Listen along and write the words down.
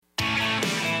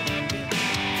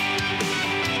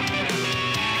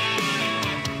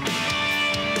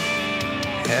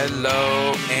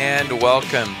Hello and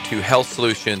welcome to Health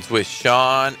Solutions with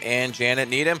Sean and Janet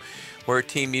Needham, where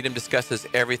Team Needham discusses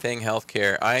everything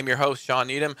healthcare. I am your host, Sean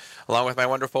Needham, along with my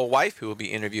wonderful wife, who will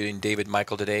be interviewing David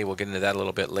Mykel today. We'll get into that a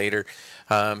little bit later.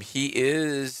 He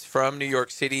is from New York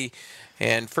City.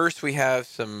 And first, we have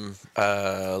some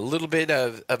little bit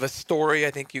of a story.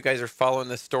 I think you guys are following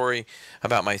the story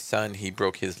about my son. He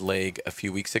broke his leg a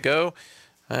few weeks ago,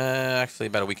 actually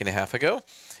about a week and a half ago.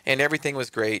 And everything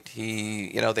was great.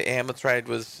 The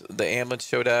ambulance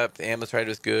showed up. The ambulance ride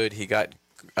was good. He got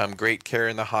great care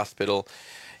in the hospital.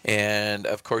 And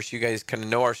of course, you guys kind of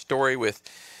know our story with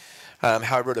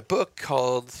how I wrote a book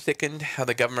called Sickened, How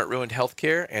the Government Ruined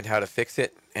Healthcare and How to Fix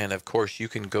It. And of course, you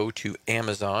can go to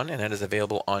Amazon, and that is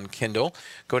available on Kindle.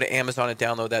 Go to Amazon and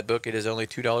download that book. It is only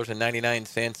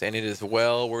 $2.99, and it is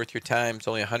well worth your time. It's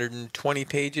only 120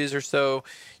 pages or so.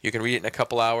 You can read it in a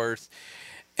couple hours.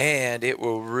 And it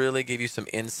will really give you some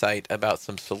insight about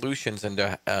some solutions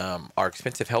into our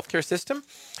expensive healthcare system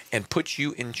and put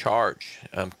you in charge,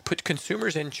 put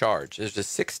consumers in charge. There's a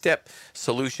 6-step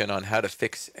solution on how to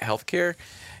fix healthcare.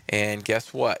 And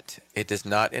guess what? It does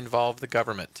not involve the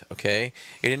government, okay?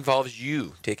 It involves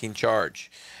you taking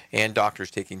charge and doctors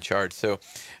taking charge. So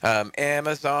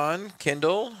Amazon,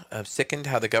 Kindle, Sickened,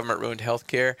 How the Government Ruined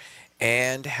Healthcare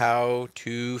and How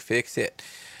to Fix It.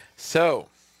 So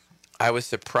I was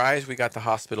surprised we got the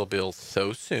hospital bill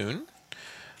so soon.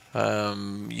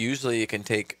 Usually it can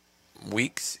take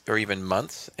weeks or even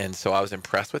months, and so I was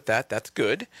impressed with that. That's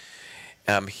good.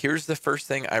 Here's the first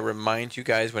thing I remind you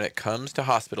guys when it comes to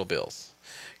hospital bills.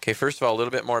 Okay, first of all, a little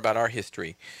bit more about our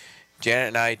history. Janet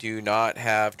and I do not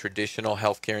have traditional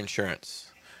healthcare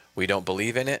insurance. We don't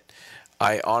believe in it.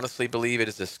 I honestly believe it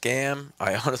is a scam.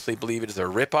 I honestly believe it is a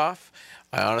ripoff.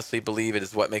 I honestly believe it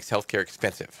is what makes healthcare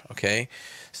expensive, okay?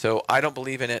 So I don't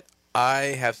believe in it.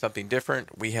 I have something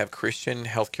different. We have Christian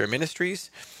healthcare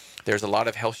ministries. There's a lot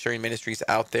of health sharing ministries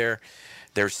out there.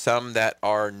 There's some that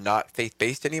are not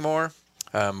faith-based anymore.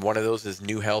 One of those is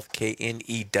New Health,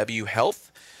 KNEW Health.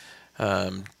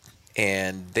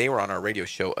 And they were on our radio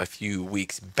show a few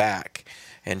weeks back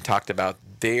and talked about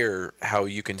how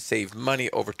you can save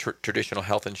money over traditional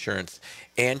health insurance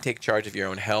and take charge of your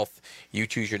own health. You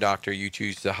choose your doctor, you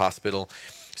choose the hospital.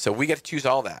 So we get to choose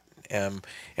all that. And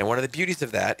one of the beauties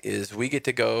of that is we get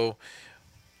to go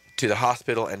to the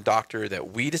hospital and doctor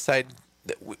that we decide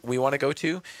that we want to go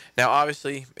to. Now,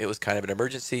 obviously, it was kind of an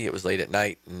emergency. It was late at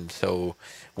night, and so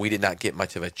we did not get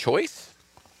much of a choice.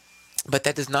 But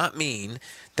that does not mean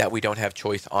that we don't have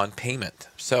choice on payment.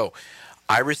 So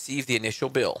I received the initial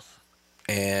bill,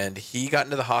 and he got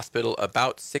into the hospital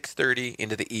about 6:30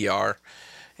 into the ER,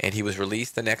 and he was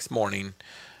released the next morning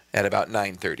at about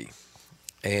 9:30.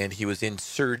 And he was in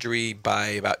surgery by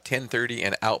about 10:30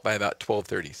 and out by about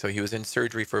 12:30. So he was in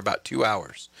surgery for about 2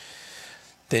 hours.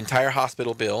 The entire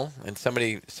hospital bill, and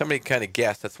somebody kind of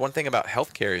guessed. That's one thing about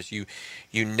healthcare is you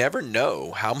never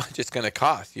know how much it's going to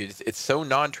cost. It's so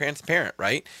non-transparent,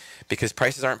 right? Because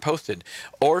prices aren't posted,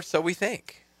 or so we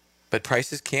think. But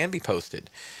prices can be posted,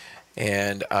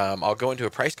 and I'll go into a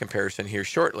price comparison here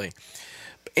shortly.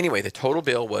 But anyway, the total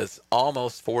bill was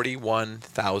almost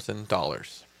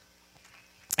 $41,000.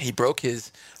 He broke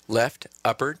his left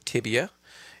upper tibia,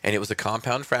 and it was a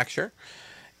compound fracture.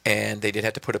 And they did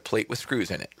have to put a plate with screws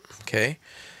in it, okay?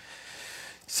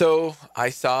 So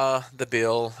I saw the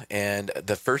bill, and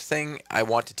the first thing I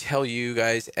want to tell you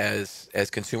guys as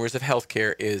consumers of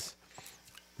healthcare is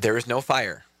there is no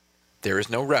fire. There is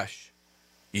no rush.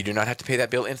 You do not have to pay that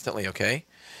bill instantly, okay?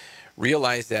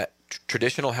 Realize that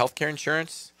traditional healthcare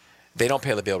insurance, they don't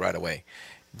pay the bill right away.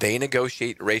 They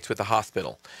negotiate rates with the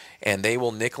hospital, and they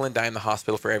will nickel and dime the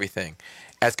hospital for everything.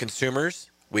 As consumers,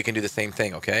 we can do the same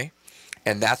thing, okay?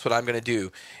 And that's what I'm going to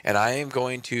do. And I am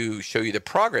going to show you the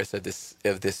progress of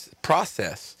this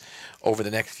process over the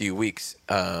next few weeks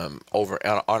over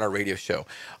on our radio show.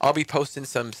 I'll be posting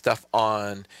some stuff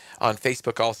on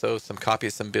Facebook also, some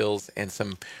copies of some bills and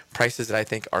some prices that I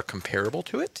think are comparable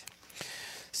to it.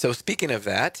 So speaking of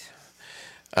that,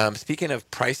 speaking of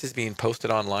prices being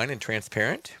posted online and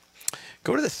transparent,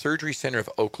 go to the Surgery Center of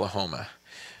Oklahoma.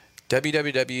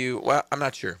 Well, I'm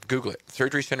not sure. Google it.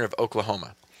 Surgery Center of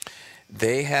Oklahoma.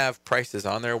 They have prices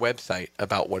on their website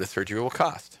about what a surgery will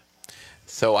cost.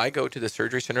 So I go to the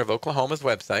Surgery Center of Oklahoma's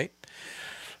website,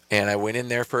 and I went in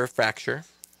there for a fracture,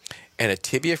 and a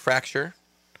tibia fracture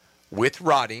with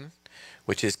rotting,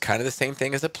 which is kind of the same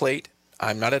thing as a plate.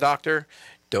 I'm not a doctor.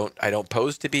 I don't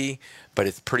pose to be, but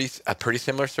it's a pretty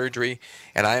similar surgery,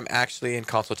 and I am actually in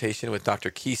consultation with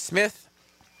Dr. Keith Smith,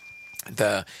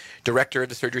 the director of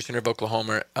the Surgery Center of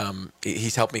Oklahoma.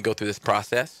 He's helped me go through this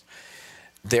process.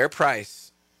 Their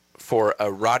price for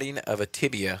a rotting of a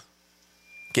tibia,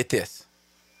 get this,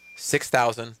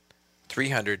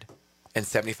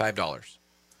 $6,375.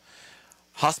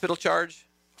 Hospital charge,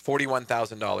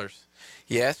 $41,000.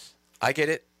 Yes, I get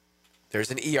it.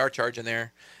 There's an ER charge in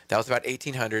there. That was about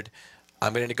 $1,800.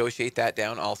 I'm going to negotiate that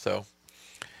down also.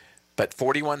 But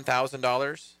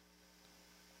 $41,000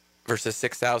 versus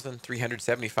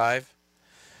 $6,375,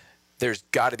 there's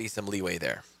got to be some leeway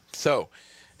there. So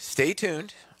stay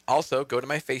tuned. Also, go to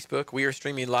my Facebook. We are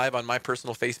streaming live on my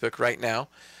personal Facebook right now,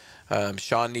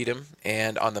 Sean Needham,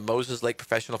 and on the Moses Lake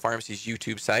Professional Pharmacy's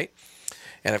YouTube site.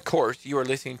 And of course, you are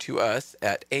listening to us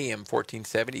at AM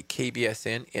 1470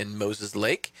 KBSN in Moses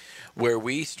Lake, where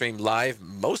we stream live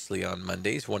mostly on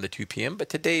Mondays, 1 to 2 p.m. But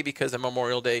today, because of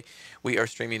Memorial Day, we are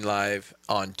streaming live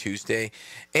on Tuesday.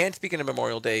 And speaking of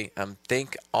Memorial Day,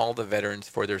 thank all the veterans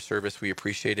for their service. We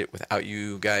appreciate it. Without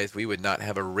you guys, we would not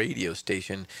have a radio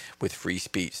station with free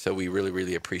speech. So we really,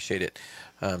 really appreciate it.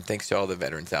 Thanks to all the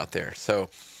veterans out there. So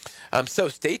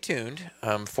stay tuned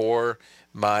for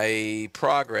my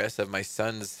progress of my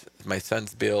son's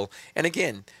bill. And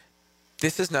again,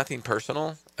 this is nothing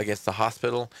personal against the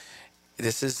hospital.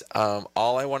 This is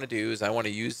all I want to do is I want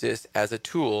to use this as a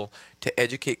tool to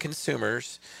educate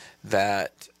consumers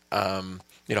that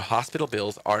hospital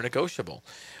bills are negotiable.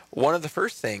 One of the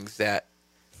first things that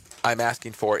I'm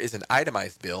asking for is an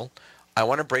itemized bill. I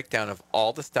want a breakdown of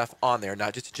all the stuff on there,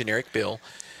 not just a generic bill.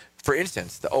 For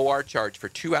instance, the OR charge for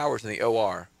 2 hours in the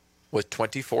OR was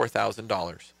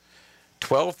 $24,000.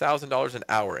 $12,000 an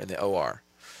hour in the OR.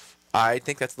 I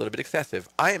think that's a little bit excessive.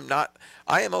 I am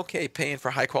okay paying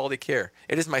for high quality care.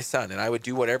 It is my son, and I would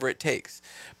do whatever it takes.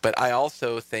 But I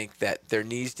also think that there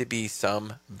needs to be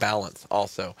some balance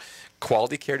also.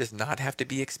 Quality care does not have to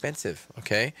be expensive,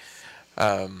 okay?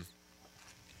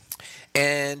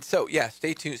 And so, yeah,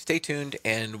 stay tuned,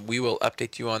 and we will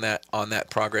update you on that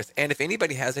progress. And if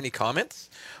anybody has any comments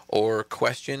or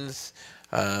questions,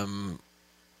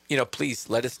 please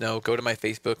let us know. Go to my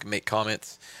Facebook and make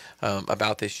comments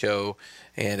about this show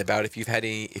and about if you've had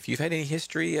any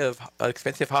history of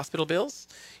expensive hospital bills.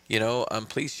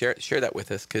 Please share that with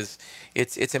us, because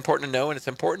it's important to know, and it's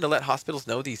important to let hospitals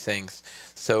know these things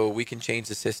so we can change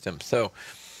the system. So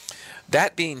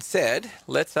that being said,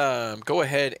 let's go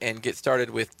ahead and get started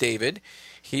with David.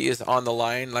 He is on the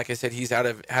line. Like I said, he's out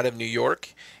of New York,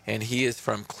 and he is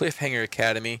from CliffHanger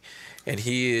Academy, and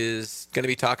he is going to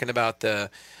be talking about the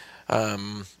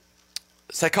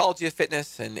psychology of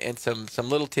fitness and some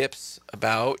little tips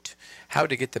about how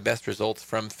to get the best results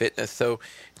from fitness. So,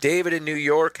 David in New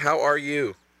York, how are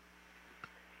you?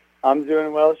 I'm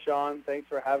doing well, Sean. Thanks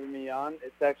for having me on.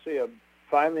 It's actually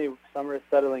finally summer is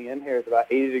settling in here. It's about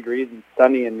 80 degrees and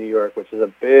sunny in New York, which is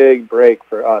a big break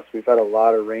for us. We've had a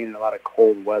lot of rain and a lot of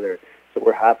cold weather, so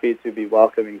we're happy to be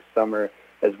welcoming summer,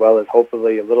 as well as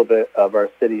hopefully a little bit of our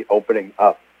city opening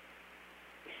up.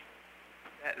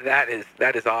 That is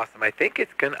awesome. I think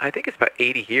it's about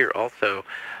 80 here also.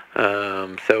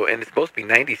 And it's supposed to be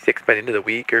 96 by the end of the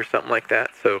week or something like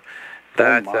that. So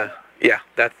that's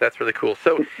that's really cool.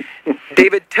 So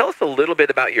David, tell us a little bit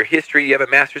about your history. You have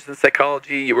a master's in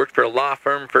psychology. You worked for a law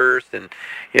firm first, and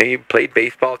you played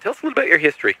baseball. Tell us a little about your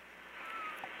history.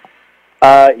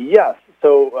 Yes.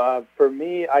 So for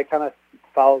me, I kind of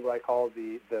followed what I call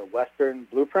the Western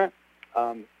blueprint.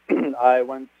 I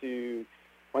went to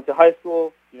high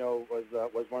school.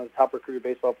 Was one of the top recruited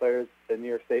baseball players in New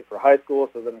York State for high school.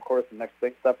 So then, of course, the next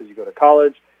big step is you go to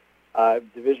college.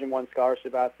 Division I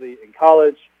scholarship athlete in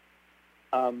college.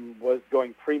 Was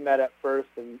going pre-med at first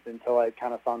until I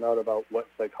kind of found out about what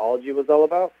psychology was all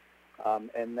about.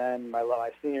 And then my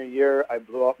senior year, I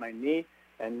blew out my knee,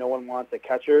 and no one wants a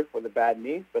catcher with a bad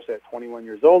knee, especially at 21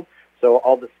 years old. So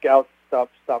all the scouts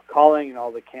stopped calling, and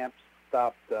all the camps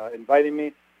stopped inviting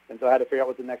me. And so I had to figure out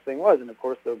what the next thing was. And, of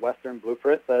course, the Western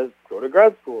blueprint says go to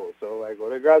grad school. So I go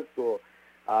to grad school.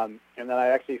 And then I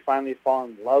actually finally fall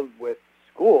in love with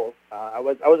school. I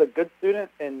was a good student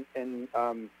in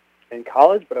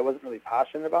college, but I wasn't really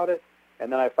passionate about it. And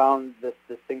then I found this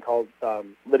thing called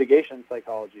litigation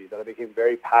psychology that I became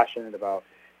very passionate about.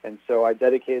 And so I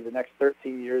dedicated the next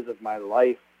 13 years of my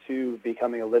life to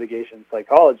becoming a litigation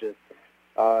psychologist,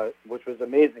 which was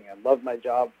amazing. I loved my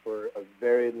job for a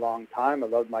very long time. I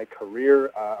loved my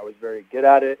career. I was very good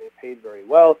at it. It paid very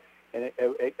well. And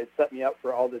it set me up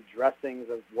for all the dressings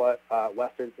of what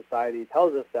Western society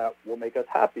tells us that will make us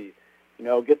happy.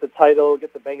 Get the title,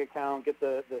 get the bank account, get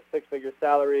the six-figure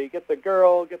salary, get the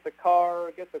girl, get the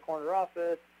car, get the corner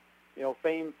office,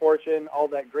 fame, fortune, all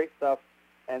that great stuff.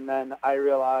 And then I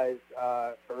realized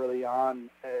early on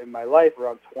in my life,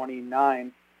 around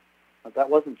 29, that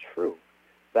wasn't true.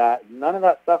 that none of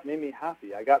that stuff made me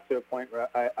happy. I got to a point where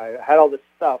I had all this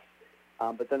stuff,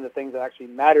 but then the things that actually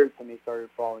mattered to me started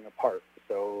falling apart.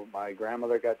 So my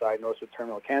grandmother got diagnosed with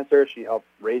terminal cancer. She helped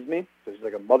raise me, so she's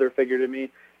like a mother figure to me.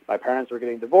 My parents were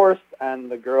getting divorced, and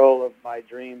the girl of my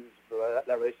dreams,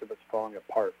 that relationship was falling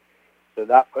apart. So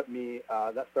that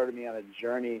that started me on a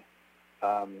journey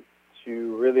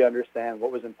to really understand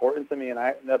what was important to me. And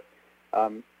I ended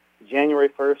up January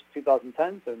 1st,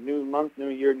 2010, so new month, new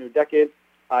year, new decade.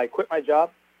 I quit my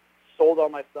job, sold all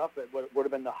my stuff at what would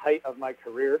have been the height of my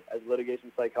career as a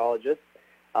litigation psychologist,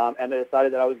 and I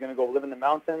decided that I was going to go live in the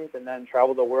mountains and then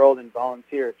travel the world and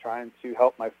volunteer, trying to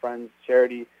help my friends'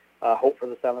 charity, Hope for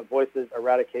the Silent Voices,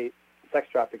 eradicate sex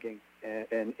trafficking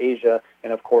in Asia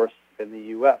and, of course, in the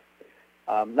U.S.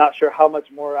 Not sure how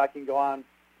much more I can go on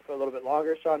for a little bit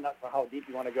longer, Sean. Not for how deep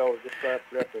you want to go, just for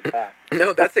that.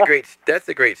 No, that's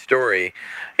a great story,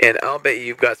 and I'll bet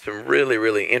you've got some really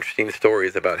really interesting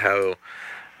stories about how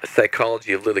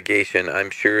psychology of litigation. I'm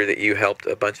sure that you helped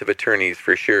a bunch of attorneys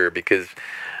for sure, because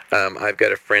I've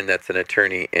got a friend that's an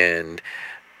attorney, and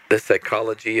the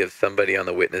psychology of somebody on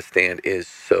the witness stand is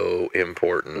so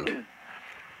important.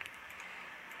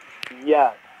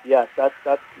 Yes, yes,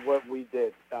 that's what we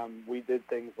did. We did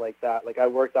things like that. Like I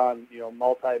worked on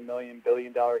multi-million,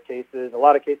 billion-dollar cases. A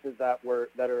lot of cases that were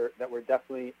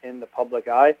definitely in the public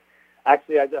eye.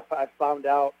 Actually, I found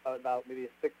out about maybe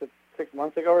 6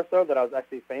 months ago or so that I was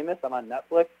actually famous. I'm on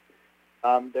Netflix.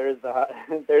 There's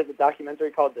a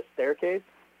documentary called The Staircase,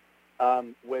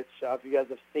 which if you guys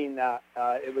have seen that,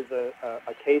 it was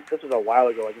a case. This was a while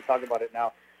ago. I can talk about it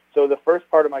now. So the first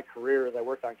part of my career is I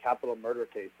worked on capital murder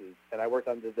cases, and I worked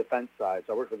on the defense side.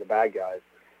 So I worked with the bad guys.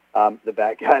 The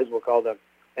bad guys, we'll call them.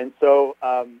 And so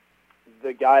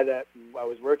the guy that I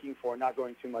was working for, not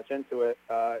going too much into it,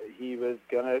 he was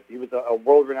a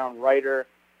world-renowned writer,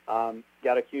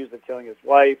 got accused of killing his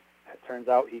wife. It turns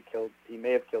out he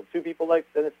may have killed two people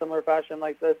in a similar fashion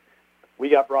like this. We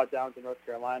got brought down to North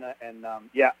Carolina, and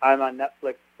I'm on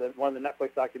Netflix, one of the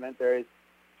Netflix documentaries,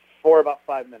 for about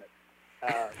 5 minutes.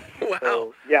 Wow.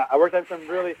 So I worked on some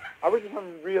really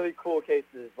cool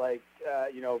cases, like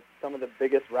some of the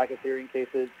biggest racketeering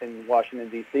cases in Washington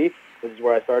D.C. This is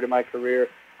where I started my career.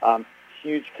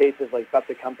 Huge cases like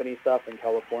Pepsi Company stuff in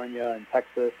California and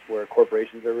Texas, where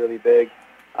corporations are really big.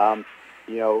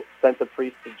 Sent a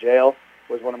priest to jail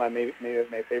was one of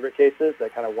my favorite cases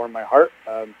that kind of warmed my heart.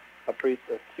 A priest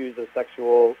accused of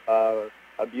sexual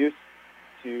abuse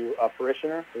to a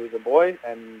parishioner who was a boy,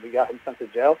 and we got him sent to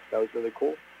jail. That was really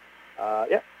cool.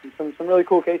 Some really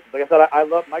cool cases. Like I said, I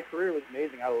loved my career. Was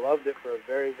amazing. I loved it for a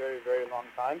very, very, very long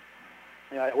time.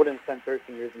 I wouldn't have spent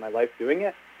 13 years of my life doing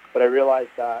it, but I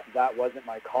realized that wasn't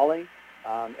my calling,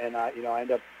 and I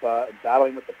ended up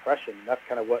battling with depression. That's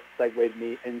kind of what segued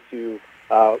me into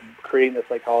creating the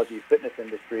psychology fitness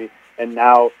industry, and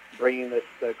now bringing this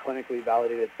clinically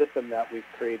validated system that we've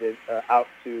created out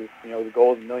to the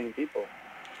goal of 1 million people.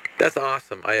 That's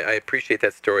awesome. I appreciate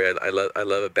that story. I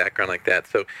love a background like that.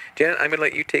 So, Janet, I'm going to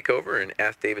let you take over and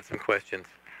ask David some questions.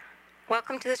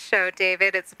 Welcome to the show,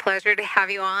 David. It's a pleasure to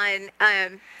have you on.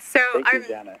 Thank you,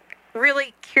 Janet.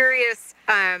 Really curious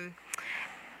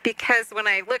because when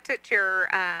I looked at your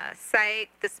site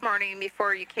this morning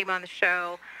before you came on the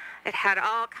show, it had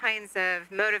all kinds of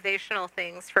motivational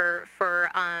things for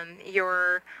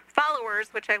your followers,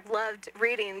 which I've loved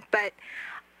reading. But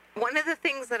one of the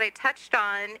things that I touched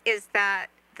on is that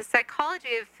the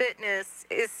psychology of fitness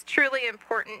is truly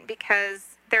important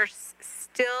because there's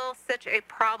still such a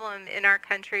problem in our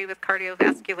country with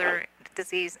cardiovascular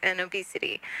disease and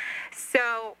obesity.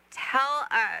 So tell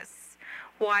us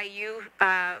why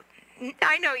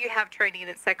I know you have training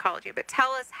in psychology, but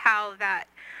tell us how that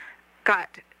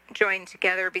got joined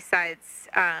together besides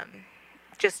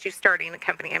just you starting the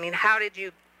company. I mean, how did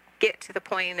you get to the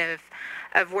point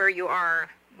of where you are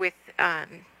with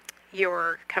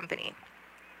your company?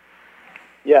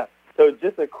 Yeah, so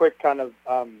just a quick kind of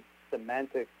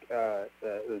semantic,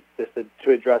 just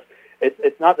to address,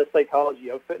 it's not the psychology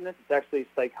of fitness, it's actually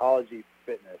psychology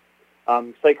fitness.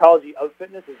 Psychology of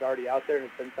fitness is already out there, and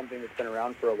it's been something that's been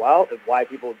around for a while. It's why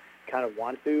people kind of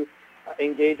want to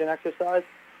engage in exercise.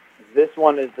 This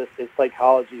one is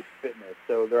psychology fitness.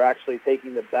 So they're actually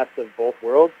taking the best of both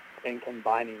worlds and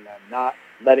combining them, not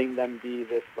letting them be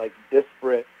this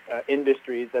disparate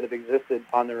industries that have existed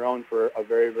on their own for a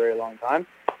very, very long time.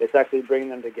 It's actually bringing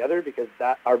them together because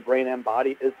that our brain and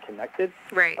body is connected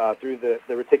through the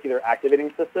reticular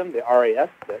activating system, the RAS,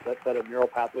 that set of neural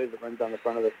pathways that runs down the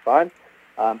front of the spine.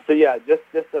 Just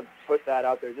to put that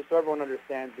out there, just so everyone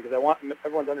understands, because I want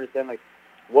everyone to understand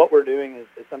what we're doing is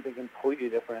something completely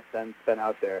different than's been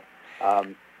out there.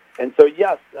 And so,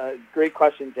 yes, great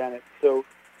question, Janet. So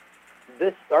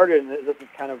this started, and this is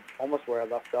kind of almost where I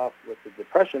left off with the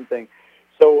depression thing.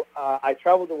 So I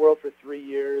traveled the world for 3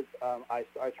 years. I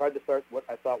tried to start what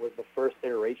I thought was the first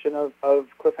iteration of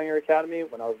CliffHanger Academy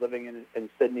when I was living in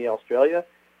Sydney, Australia.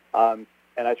 And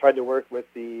I tried to work with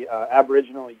the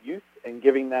Aboriginal youth and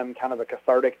giving them kind of a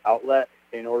cathartic outlet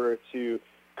in order to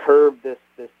curb this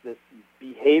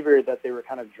behavior that they were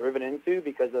kind of driven into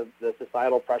because of the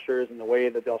societal pressures and the way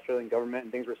that the Australian government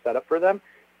and things were set up for them,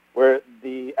 where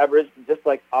the Aboriginal, just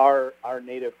like our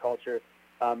native culture,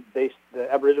 the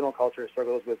Aboriginal culture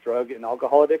struggles with drug and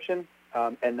alcohol addiction,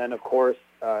 and then of course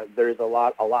there's a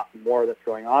lot more that's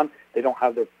going on. They don't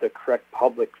have the correct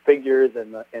public figures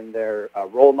and their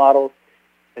role models,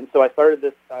 and so I started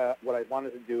this. What I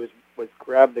wanted to do was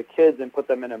grab the kids and put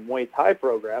them in a Muay Thai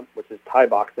program, which is Thai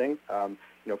boxing,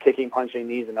 kicking, punching,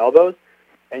 knees and elbows,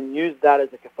 and use that as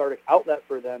a cathartic outlet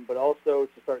for them, but also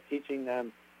to start teaching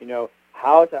them,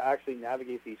 how to actually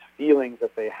navigate these feelings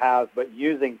that they have, but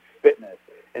using fitness.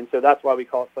 And so that's why we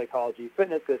call it psychology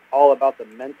fitness, because it's all about the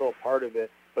mental part of it,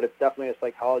 but it's definitely a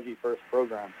psychology-first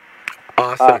program.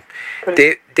 Awesome.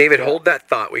 David, yeah. Hold that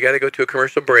thought. We got to go to a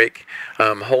commercial break.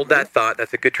 Hold that thought.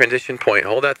 That's a good transition point.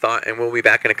 Hold that thought, and we'll be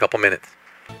back in a couple minutes.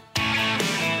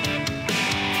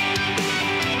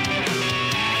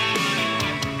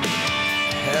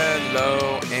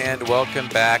 Hello, and welcome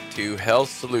back to Health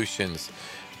Solutions,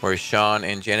 where Sean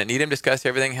and Janet Needham discuss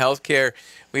everything healthcare.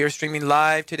 We are streaming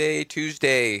live today,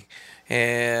 Tuesday,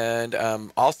 and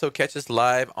also catch us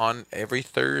live on every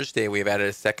Thursday. We've added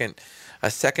a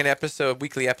second episode,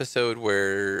 weekly episode,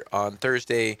 where on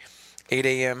Thursday, 8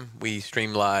 a.m. we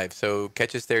stream live. So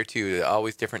catch us there too.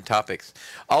 Always different topics.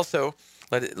 Also,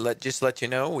 let you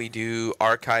know, we do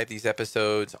archive these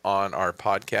episodes on our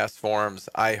podcast forums,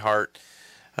 iHeart,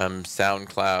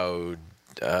 SoundCloud,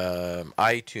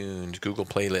 iTunes, Google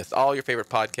Playlists, all your favorite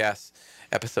podcast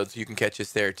episodes. You can catch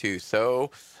us there too.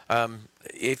 So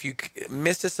if you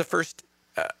missed us the first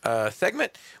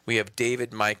segment, we have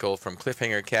David Mykel from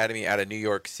CliffHanger Academy out of New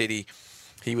York City.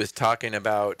 He was talking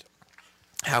about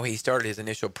how he started his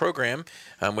initial program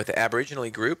with the Aboriginal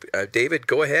group. David,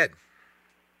 go ahead.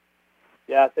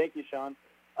 Yeah, thank you, Sean.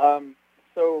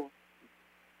 So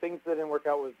things didn't work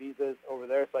out with visas over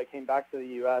there, so I came back to the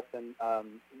U.S. and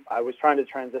I was trying to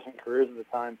transition careers at the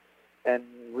time, and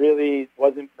really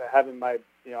wasn't having my,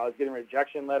 I was getting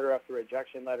rejection letter after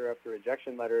rejection letter after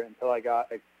rejection letter until I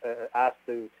got asked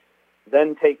to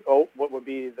then take what would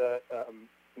be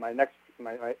my next,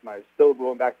 still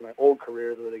going back to my old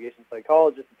career as a litigation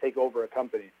psychologist, to take over a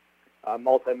company, a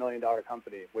multi-million-dollar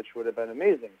company, which would have been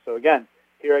amazing. So again,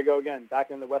 here I go again,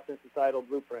 back in the Western societal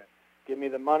blueprint. Give me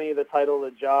the money, the title, the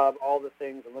job, all the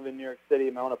things. I live in New York City,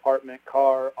 my own apartment,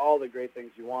 car, all the great things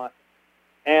you want.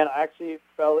 And I actually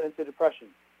fell into depression.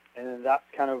 And that's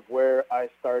kind of where I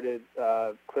started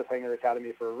CliffHanger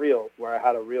Academy for real, where I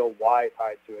had a real why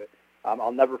tied to it.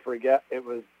 I'll never forget, it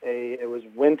was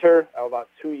winter, about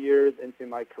 2 years into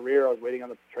my career. I was waiting on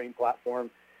the train platform.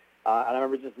 And I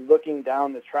remember just looking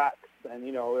down the tracks, and,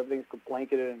 everything's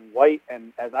blanketed in white.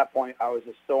 And at that point, I was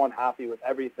just so unhappy with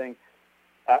everything.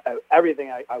 I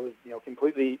was,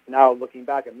 completely, now looking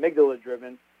back, amygdala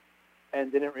driven,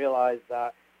 and didn't realize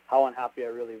that how unhappy I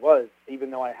really was,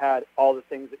 even though I had all the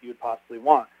things that you would possibly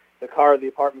want: the car, the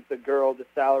apartment, the girl, the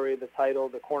salary, the title,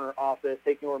 the corner office,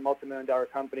 taking over a multi-million-dollar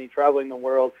company, traveling the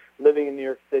world, living in New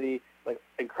York City, like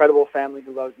incredible family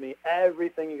who loves me,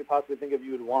 everything you could possibly think of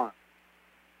you would want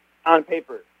on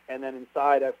paper. And then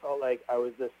inside, I felt like I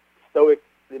was this stoic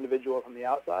individual from the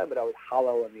outside, but I was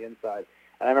hollow on the inside.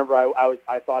 And I remember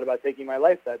I thought about taking my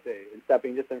life that day and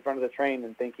stepping just in front of the train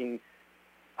and thinking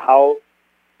how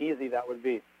easy that would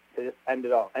be to just end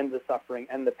it all, end the suffering,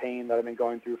 end the pain that I've been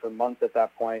going through for months at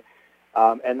that point.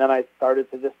 And then I started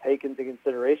to just take into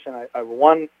consideration,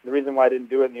 the reason why I didn't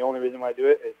do it, and the only reason why I do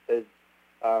it is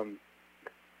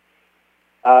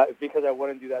because I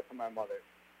wouldn't do that to my mother.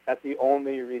 That's the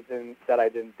only reason that I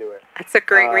didn't do it. That's a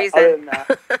great reason. Other than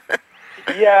that,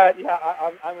 yeah,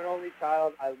 I'm an only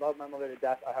child. I love my mother to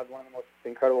death. I have one of the most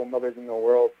incredible mothers in the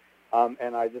world,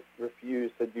 and I just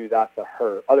refused to do that to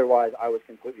her. Otherwise, I was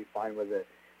completely fine with it.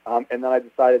 And then I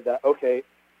decided that, okay,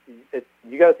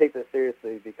 you got to take this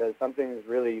seriously because something is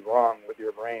really wrong with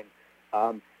your brain,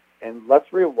 and let's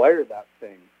rewire that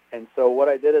thing. And so what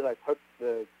I did is I took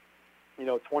the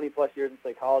 20-plus years in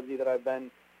psychology that I've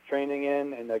been training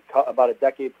in, and about a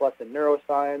decade plus in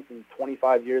neuroscience, and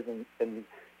 25 years in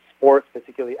sports,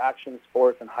 particularly action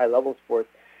sports and high-level sports.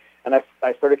 And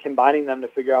I started combining them to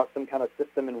figure out some kind of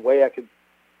system and way I could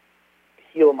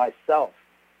heal myself.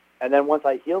 And then once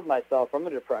I healed myself from the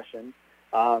depression,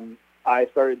 I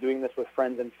started doing this with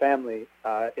friends and family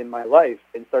in my life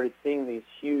and started seeing these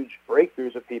huge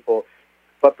breakthroughs with people,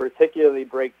 but particularly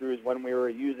breakthroughs when we were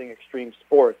using extreme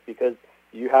sports, because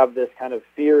you have this kind of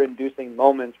fear-inducing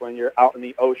moments when you're out in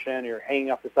the ocean, or you're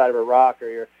hanging off the side of a rock, or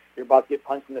you're about to get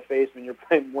punched in the face when you're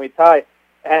playing Muay Thai,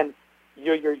 and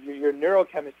your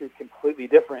neurochemistry is completely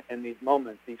different in these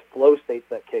moments, these flow states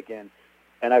that kick in.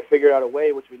 And I figured out a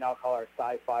way, which we now call our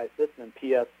Sci-Fi system,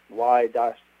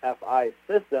 PSY-FI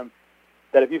system,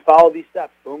 that if you follow these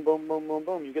steps, boom, boom, boom, boom,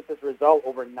 boom, you get this result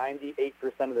over 98%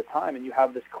 of the time, and you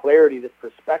have this clarity, this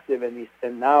perspective,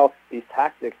 and now these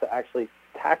tactics to actually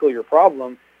tackle your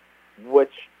problem,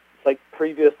 which like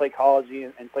previous psychology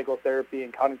and psychotherapy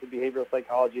and cognitive behavioral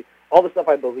psychology, all the stuff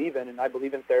I believe in, and I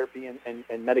believe in therapy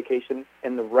and medication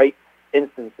in the right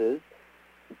instances,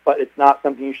 but it's not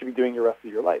something you should be doing the rest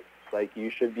of your life. Like, you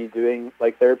should be doing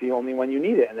like therapy only when you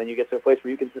need it, and then you get to a place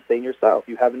where you can sustain yourself.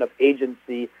 You have enough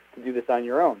agency to do this on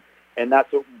your own, and that's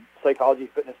what Psychology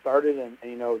Fitness started. And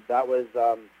you know, that was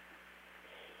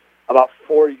about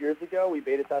 4 years ago. I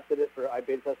beta tested it for about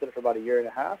 1.5 years,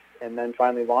 and then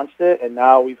finally launched it. And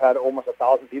now we've had almost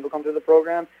 1,000 people come through the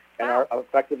program, and Wow. our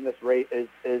effectiveness rate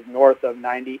is north of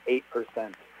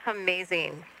 98%.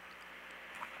 Amazing.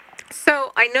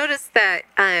 So I noticed that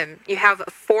you have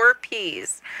 4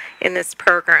 Ps in this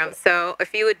program. So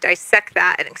if you would dissect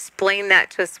that and explain that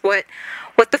to us, what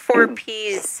the 4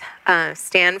 Ps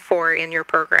stand for in your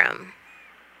program.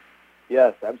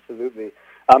 Yes, absolutely.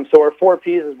 So our 4 Ps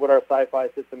is what our Sci-Fi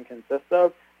system consists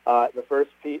of. The first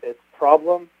P is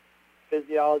problem,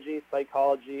 physiology,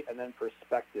 psychology, and then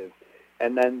perspective.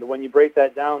 And then when you break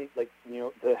that down, like, you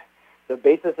know, the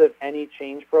basis of any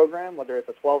change program, whether it's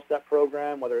a 12-step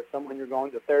program, whether it's someone you're going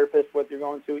to, a therapist, what you're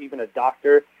going to, even a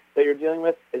doctor that you're dealing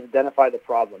with, is identify the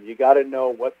problem. You got to know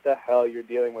what the hell you're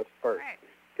dealing with first. Right.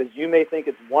 Because you may think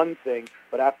it's one thing,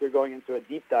 but after going into a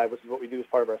deep dive, which is what we do as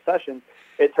part of our sessions,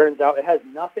 it turns out it has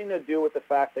nothing to do with the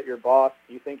fact that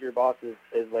you think your boss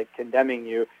is like condemning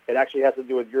you. It actually has to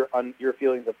do with your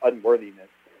feelings of unworthiness.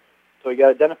 So you got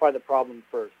to identify the problem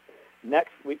first.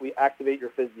 Next, we activate your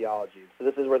physiology. So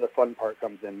this is where the fun part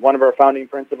comes in. One of our founding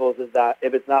principles is that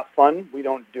if it's not fun, we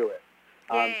don't do it.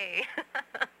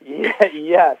 Yay.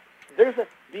 Yes. There's a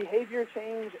behavior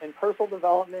change and personal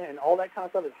development and all that kind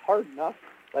of stuff is hard enough.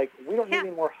 Like, we don't need any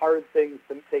more hard things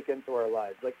to take into our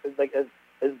lives. Like as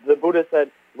the Buddha said,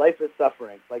 life is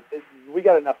suffering. Like, we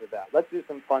got enough of that. Let's do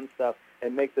some fun stuff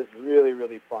and make this really,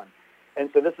 really fun. And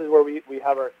so this is where we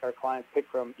have our clients pick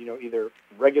from, you know, either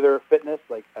regular fitness,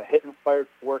 like a HIIT-inspired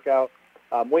workout,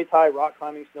 Muay Thai, rock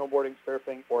climbing, snowboarding,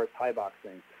 surfing, or Thai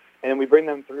boxing. And we bring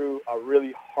them through a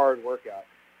really hard workout.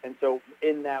 And so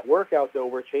in that workout, though,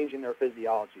 we're changing their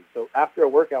physiology. So after a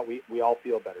workout, we all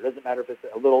feel better. It doesn't matter if it's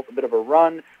a bit of a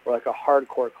run or like a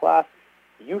hardcore class.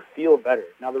 You feel better.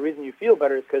 Now, the reason you feel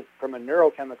better is because from a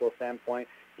neurochemical standpoint,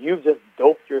 you've just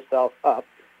doped yourself up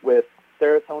with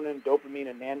serotonin,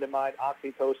 dopamine, anandamide,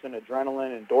 oxytocin,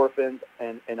 adrenaline, endorphins,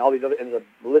 and all these other, and a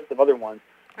list of other ones.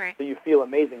 Right. So you feel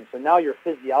amazing. So now your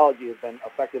physiology has been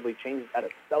effectively changed at a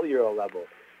cellular level.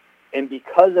 And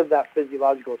because of that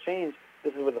physiological change,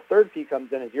 this is where the third P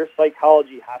comes in, is your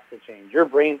psychology has to change. Your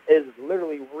brain is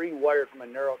literally rewired from a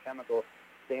neurochemical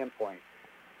standpoint.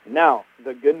 Now,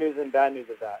 the good news and bad news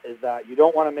of that is that you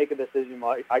don't want to make a decision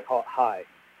while I call it high.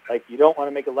 Like, you don't want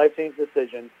to make a life-changing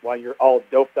decision while you're all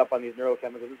doped up on these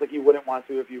neurochemicals. It's like you wouldn't want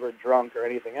to if you were drunk or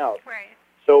anything else. Right.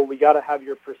 So we got to have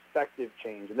your perspective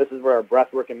change. And this is where our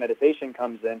breath work and meditation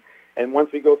comes in. And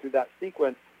once we go through that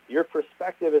sequence, your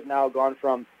perspective has now gone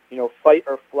from, you know, fight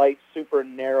or flight, super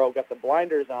narrow, got the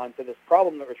blinders on, to this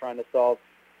problem that we're trying to solve,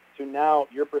 to now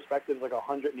your perspective is like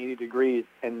 180 degrees.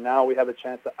 And now we have a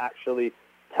chance to actually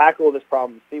tackle this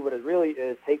problem, see what it really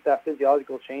is, take that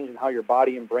physiological change and how your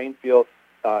body and brain feel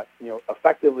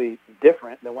effectively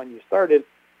different than when you started,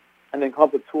 and then come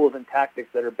up with tools and tactics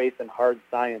that are based in hard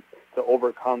science to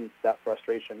overcome that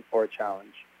frustration or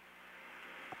challenge.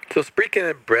 So speaking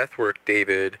of breath work,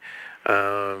 David,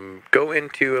 go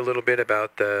into a little bit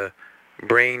about the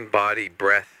brain-body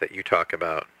breath that you talk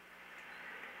about.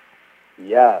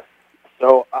 Yes.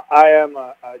 So I am,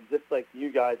 just like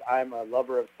you guys, I'm a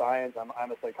lover of science.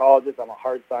 I'm a psychologist. I'm a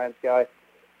hard science guy.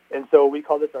 And so we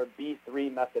call this our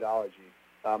B3 methodology.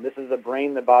 This is the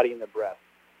brain, the body, and the breath.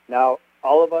 Now,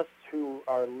 all of us who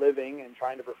are living and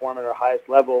trying to perform at our highest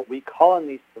level, we call on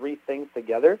these three things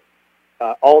together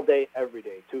all day, every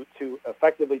day, to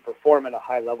effectively perform at a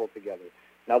high level together.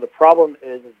 Now, the problem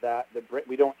is that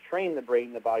we don't train the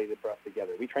brain, the body, the breath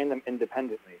together. We train them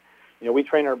independently. You know, we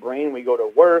train our brain, we go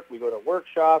to work, we go to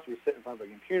workshops, we sit in front of a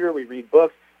computer, we read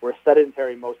books. We're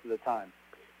sedentary most of the time.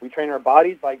 We train our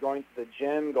bodies by going to the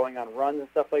gym, going on runs and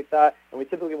stuff like that, and we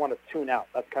typically want to tune out.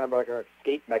 That's kind of like our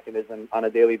escape mechanism on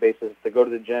a daily basis, to go to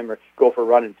the gym or go for a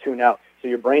run and tune out. So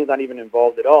your brain's not even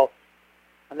involved at all.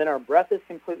 And then our breath is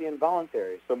completely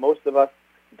involuntary, so most of us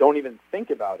don't even think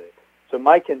about it. So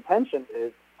my contention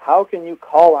is, how can you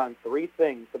call on three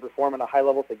things to perform at a high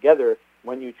level together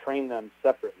when you train them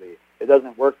separately? It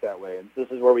doesn't work that way. And this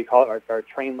is where we call it our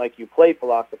train like you play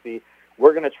philosophy.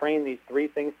 We're going to train these three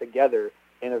things together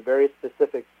in a very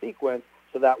specific sequence,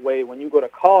 so that way when you go to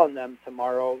call on them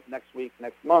tomorrow, next week,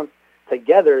 next month,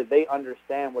 together, they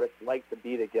understand what it's like to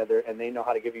be together, and they know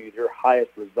how to give you your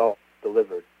highest result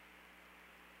delivered.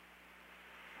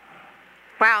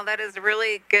 Wow, that is a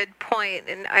really good point.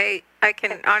 And I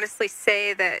can honestly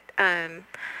say that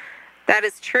that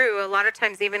is true. A lot of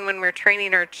times, even when we're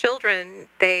training our children,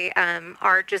 they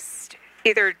are just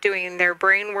either doing their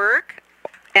brain work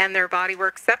and their body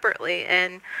work separately.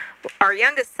 And our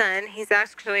youngest son, he's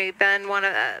actually been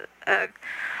a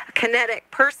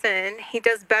kinetic person. He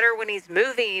does better when he's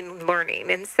moving, learning.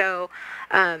 And so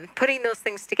putting those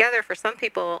things together for some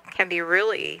people can be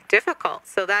really difficult.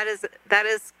 So that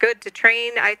is good to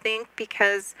train, I think,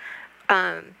 because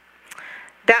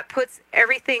that puts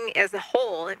everything as a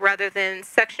whole rather than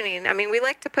sectioning. I mean, we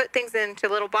like to put things into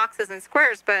little boxes and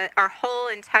squares, but our whole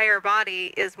entire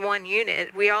body is one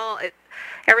unit.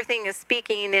 Everything is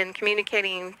speaking and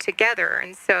communicating together.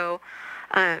 And so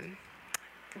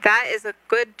that is a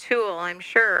good tool, I'm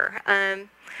sure.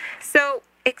 So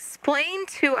explain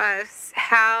to us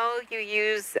how you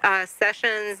use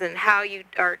sessions and how you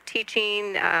are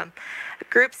teaching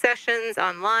group sessions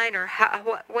online, or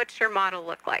what's your model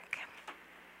look like?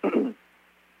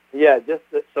 Yeah,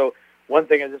 so one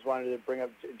thing I just wanted to bring up,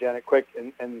 Janet, quick,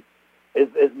 and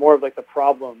is more of like the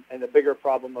problem and the bigger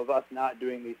problem of us not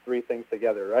doing these three things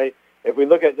together, right? If we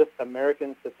look at just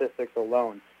American statistics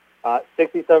alone,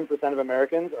 67% of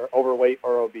Americans are overweight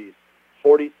or obese.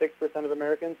 46% of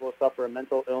Americans will suffer a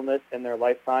mental illness in their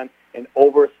lifetime, and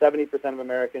over 70% of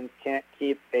Americans can't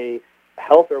keep a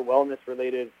health or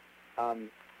wellness-related New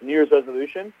Year's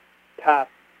resolution past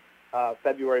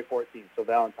February 14th, so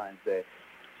Valentine's Day.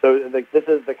 So this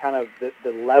is the kind of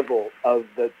the level of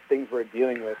the things we're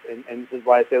dealing with, and this is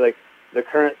why I say the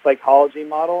current psychology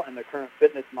model and the current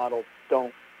fitness model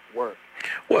don't work.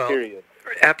 Well, period.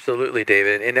 Absolutely,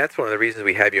 David, and that's one of the reasons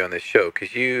we have you on this show,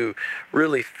 because you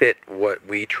really fit what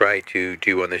we try to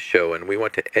do on this show, and we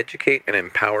want to educate and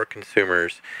empower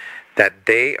consumers that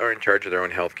they are in charge of their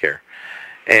own health care.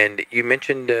 And you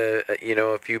mentioned, a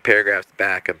few paragraphs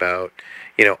back about,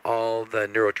 all the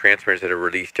neurotransmitters that are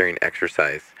released during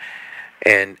exercise.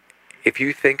 And if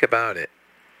you think about it,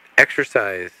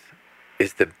 exercise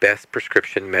is the best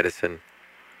prescription medicine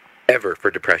ever for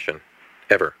depression,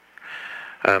 ever.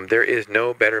 There is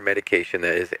no better medication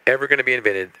that is ever going to be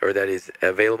invented or that is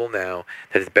available now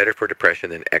that is better for depression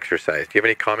than exercise. Do you have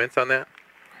any comments on that?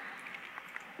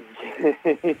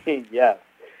 Yes.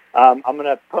 I'm going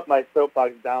to put my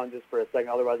soapbox down just for a second,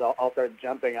 otherwise I'll start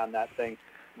jumping on that thing.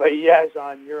 But yeah,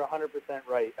 Sean, you're 100%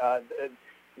 right.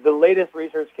 The latest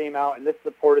research came out, and this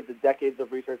supported the decades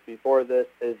of research before this,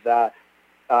 is that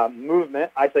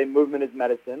movement is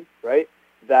medicine, right?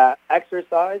 That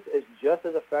exercise is just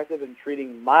as effective in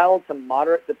treating mild to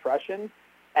moderate depression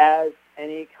as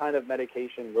any kind of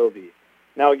medication will be.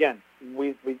 Now, again,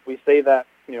 we say that,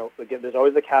 again, there's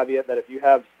always a caveat that if you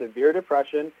have severe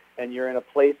depression and you're in a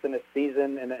place and a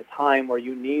season and a time where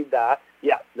you need that,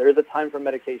 yeah, there is a time for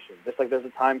medication. Just like there's a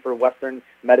time for Western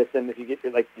medicine. If you get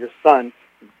your son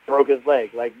broke his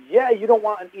leg, you don't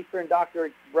want an Eastern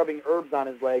doctor rubbing herbs on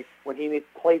his leg when he needs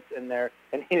plates in there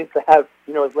and he needs to have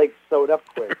his leg sewed up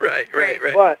quick. Right.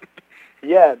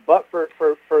 But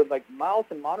for like mild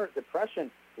to moderate depression,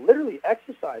 literally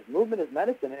exercise, movement is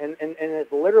medicine, and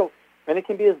it's literal. And it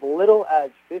can be as little as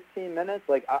 15 minutes.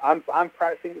 Like I'm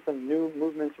practicing some new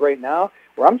movements right now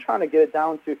where I'm trying to get it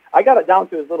down to, I got it down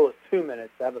to as little as 2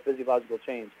 minutes to have a physiological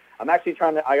change. I'm actually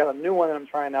I got a new one that I'm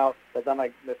trying out that's on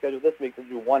my schedule this week to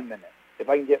do 1 minute. If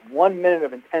I can get 1 minute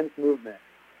of intense movement,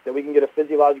 that we can get a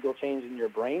physiological change in your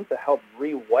brain to help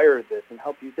rewire this and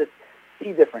help you just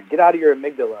see different. Get out of your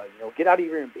amygdala, get out of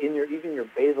even your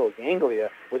basal ganglia,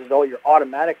 which is all your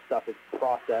automatic stuff is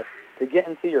processed, to get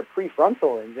into your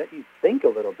prefrontal and get you think a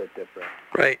little bit different.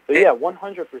 Right. So yeah,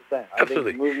 100%. I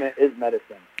Absolutely. think movement is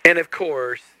medicine. And of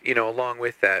course, along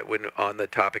with that, when on the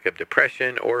topic of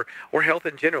depression or health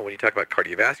in general, when you talk about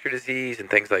cardiovascular disease and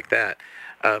things like that,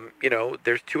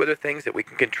 there's two other things that we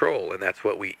can control, and that's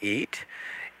what we eat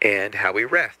and how we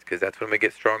rest, because that's when we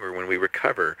get stronger, when we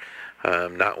recover.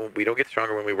 Not we don't get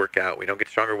stronger when we work out. We don't get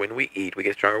stronger when we eat. We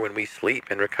get stronger when we sleep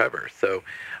and recover. So,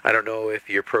 I don't know if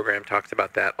your program talks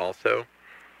about that also.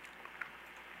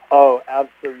 Oh,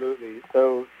 absolutely.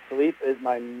 So sleep is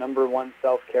my number one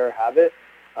self-care habit.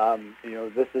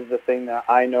 This is the thing that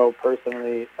I know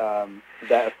personally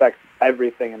that affects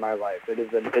everything in my life. It is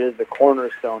the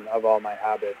cornerstone of all my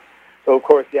habits. So of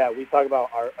course, yeah, we talk about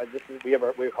our this is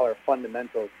we call our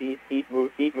fundamentals: eat,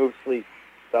 move, sleep.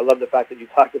 So I love the fact that you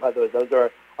talked about those. Those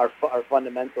are our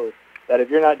fundamentals. That if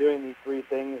you're not doing these three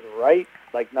things right,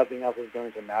 like nothing else is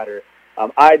going to matter.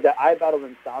 I battled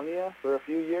insomnia for a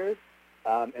few years.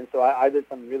 And so I did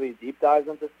some really deep dives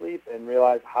into sleep and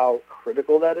realized how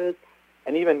critical that is.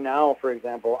 And even now, for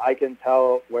example, I can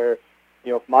tell where,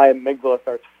 if my amygdala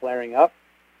starts flaring up,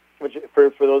 which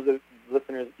for those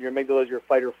listeners, your amygdala is your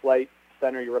fight or flight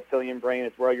center, your reptilian brain.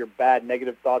 It's where your bad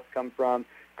negative thoughts come from,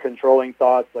 controlling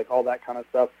thoughts, like all that kind of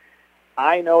stuff.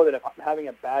 I know that if I'm having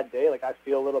a bad day, like I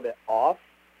feel a little bit off,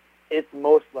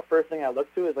 the first thing I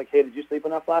look to is like, hey, did you sleep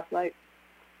enough last night?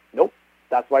 Nope.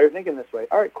 That's why you're thinking this way.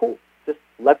 All right, cool. Just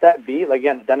let that be. Like,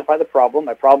 again, identify the problem.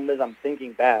 My problem is I'm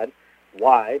thinking bad.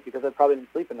 Why? Because I probably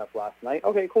didn't sleep enough last night.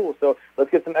 Okay, cool. So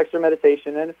let's get some extra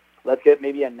meditation in. Let's get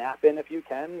maybe a nap in if you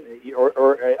can.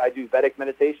 Or I do Vedic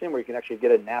meditation where you can actually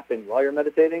get a nap in while you're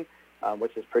meditating,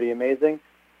 which is pretty amazing.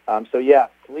 So, yeah,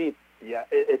 sleep. Yeah,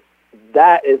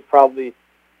 that is probably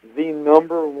the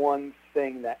number one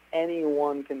thing that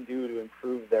anyone can do to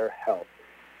improve their health.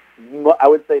 I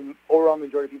would say overall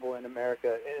majority of people in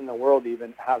America, in the world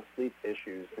even, have sleep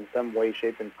issues in some way,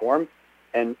 shape, and form.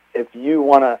 And if you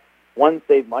want to, one,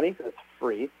 save money because it's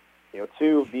free,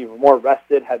 two, be more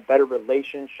rested, have better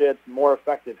relationships, more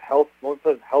effective health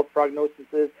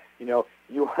prognoses, you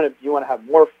want to have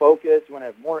more focus, you want to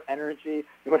have more energy,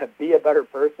 you want to be a better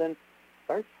person,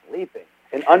 start sleeping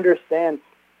and understand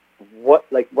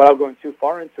without going too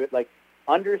far into it,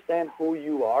 understand who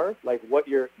you are, where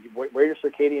your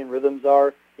circadian rhythms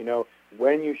are,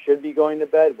 when you should be going to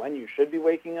bed, when you should be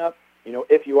waking up,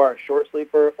 if you are a short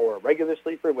sleeper or a regular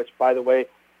sleeper, which, by the way,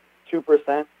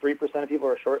 2%, 3% of people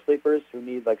are short sleepers who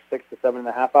need 6 to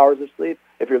 7.5 hours of sleep.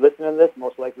 If you're listening to this,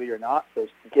 most likely you're not, so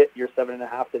get your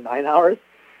 7.5 to 9 hours.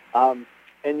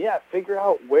 And yeah, figure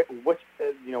out which, we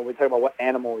talk about what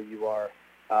animal you are,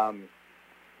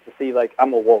 to see,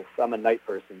 I'm a wolf, I'm a night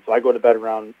person, so I go to bed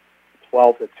around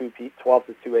 12 to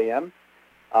 2 a.m.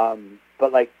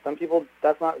 But some people,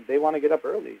 they want to get up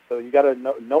early. So you got to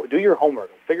know, do your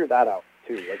homework, figure that out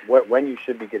too, when you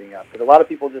should be getting up. Because a lot of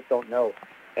people just don't know.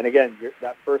 And again,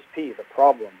 that first P, the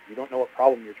problem, you don't know what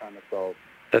problem you're trying to solve.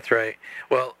 That's right.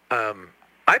 Well,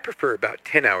 I prefer about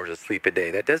 10 hours of sleep a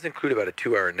day. That does include about a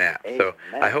 2-hour nap. Amen. So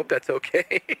I hope that's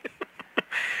okay.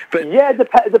 But yeah,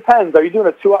 it depends. Are you doing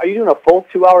a full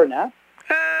 2-hour nap?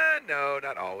 No,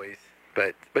 not always.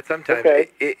 But sometimes okay.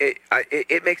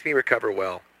 it makes me recover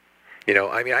well.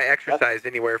 I exercise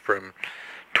anywhere from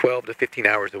 12 to 15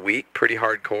 hours a week, pretty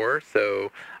hardcore.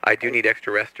 So I do need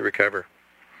extra rest to recover.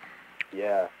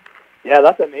 Yeah. Yeah,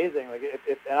 that's amazing.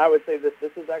 And I would say this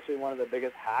is actually one of the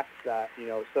biggest hacks that,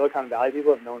 Silicon Valley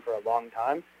people have known for a long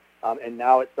time. And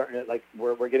now it's starting to,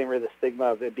 we're getting rid of the stigma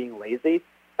of it being lazy,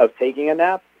 of taking a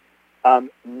nap.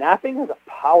 Napping is a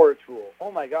power tool.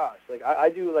 Oh my gosh. I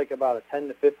do about a 10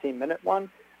 to 15 minute one.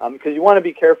 Because you want to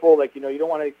be careful, you don't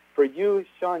want to, for you,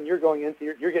 Sean, you're going into,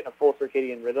 you're getting a full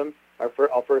circadian rhythm, or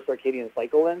first circadian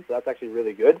cycle in, so that's actually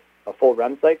really good, a full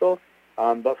REM cycle.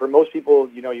 But for most people,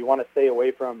 you want to stay away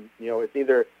from, it's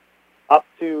either up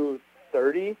to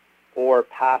 30 or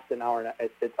past an hour,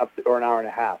 it's up to, or an hour and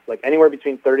a half. Anywhere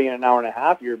between 30 and an hour and a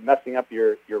half, you're messing up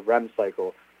your REM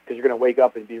cycle, because you're going to wake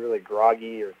up and be really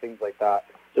groggy or things like that.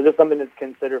 So just something to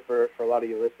consider for a lot of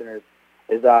you listeners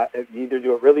is that you either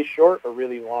do it really short or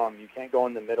really long. You can't go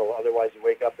in the middle. Otherwise, you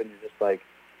wake up and you're just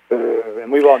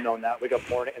and we've all known that. Wake up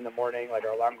in the morning, our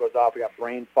alarm goes off. We got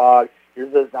brain fog. You're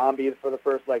the zombie for the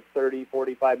first 30,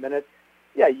 45 minutes.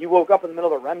 Yeah, you woke up in the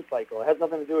middle of the REM cycle. It has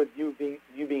nothing to do with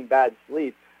you being bad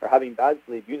sleep or having bad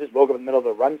sleep. You just woke up in the middle of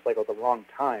the REM cycle at the wrong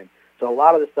time. So a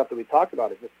lot of the stuff that we talk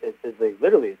about is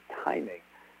literally timing.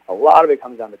 A lot of it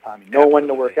comes down to timing. Know when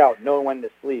to work out. Know when to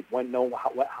sleep. When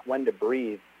to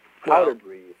breathe. How to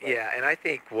breathe. Yeah, and I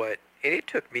think it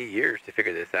took me years to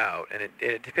figure this out, and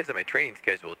it depends on my training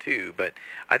schedule too, but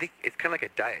I think it's kind of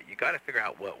like a diet. You got to figure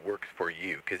out what works for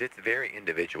you, because it's very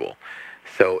individual.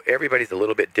 So everybody's a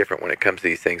little bit different when it comes to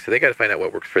these things, so they got to find out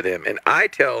what works for them. And I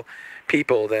tell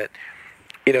people that,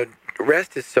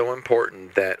 rest is so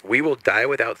important that we will die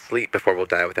without sleep before we'll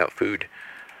die without food.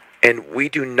 And we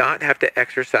do not have to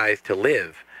exercise to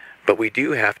live, but we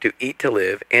do have to eat to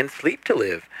live and sleep to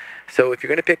live. So if you're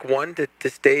going to pick one to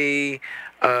stay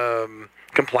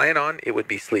compliant on, it would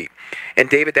be sleep. And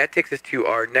David, that takes us to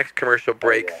our next commercial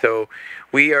break. Oh, yeah. So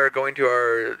we are going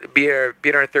to be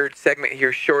in our third segment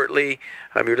here shortly.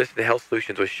 You're listening to Health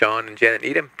Solutions with Sean and Janet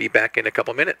Needham. Be back in a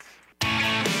couple minutes.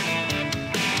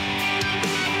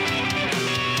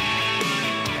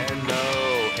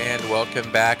 Hello, and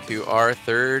welcome back to our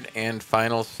third and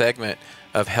final segment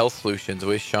of Health Solutions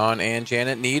with Sean and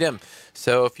Janet Needham.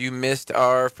 So if you missed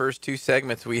our first two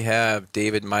segments, we have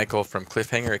David Mykel from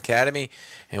CliffHanger Academy,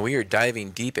 and we are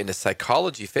diving deep into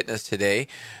psychology fitness today.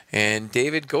 And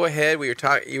David, go ahead.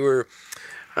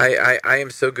 I am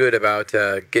so good about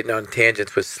getting on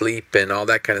tangents with sleep and all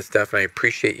that kind of stuff, and I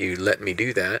appreciate you letting me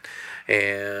do that.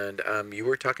 And you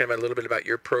were talking about a little bit about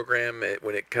your program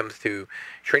when it comes to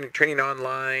training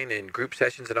online and group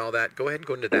sessions and all that. Go ahead and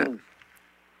go into that.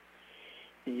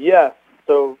 Yes.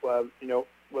 So,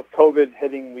 with COVID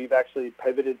hitting, we've actually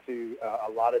pivoted to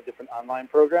a lot of different online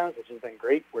programs, which has been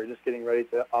great. We're just getting ready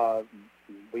to,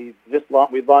 we've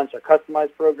launched a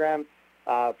customized program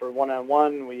for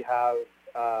one-on-one. We have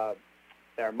our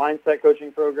mindset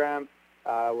coaching program.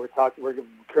 We're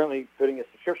currently putting a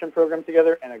subscription program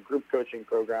together and a group coaching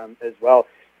program as well.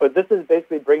 But this is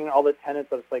basically bringing all the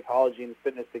tenets of psychology and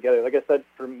fitness together. Like I said,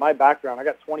 from my background, I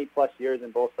got 20 plus years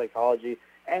in both psychology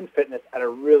and fitness at a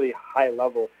really high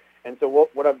level. And so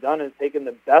what I've done is taken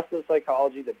the best of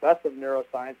psychology, the best of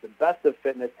neuroscience, the best of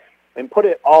fitness, and put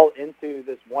it all into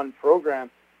this one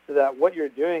program, so that what you're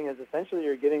doing is essentially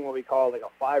you're getting what we call like a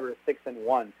 5 or 6 in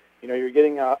 1. You're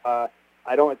getting I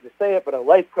don't like to say it, but a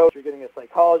life coach, you're getting a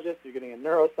psychologist, you're getting a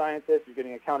neuroscientist, you're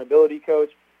getting an accountability coach,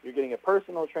 you're getting a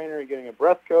personal trainer, you're getting a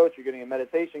breath coach, you're getting a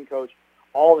meditation coach,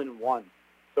 all in one.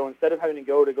 So instead of having to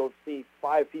go see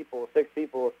 5 people, 6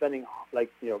 people, spending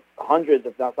hundreds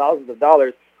if not thousands of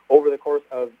dollars over the course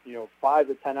of 5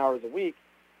 to 10 hours a week,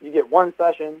 you get one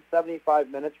session, 75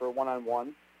 minutes for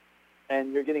one-on-one,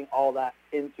 and you're getting all that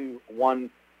into one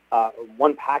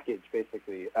package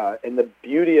basically. And the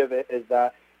beauty of it is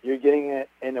that you're getting it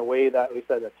in a way that we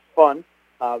said that's fun.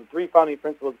 3 founding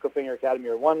principles of CliffHanger Academy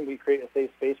are: 1, we create a safe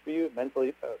space for you,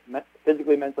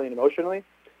 physically, mentally, and emotionally.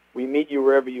 We meet you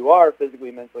wherever you are,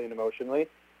 physically, mentally, and emotionally.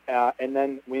 And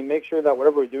then we make sure that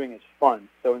whatever we're doing is fun.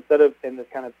 So instead of in this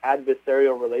kind of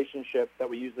adversarial relationship that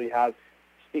we usually have,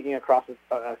 speaking across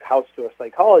a house to a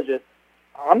psychologist,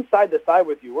 I'm side to side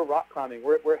with you. We're rock climbing.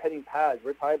 We're hitting pads.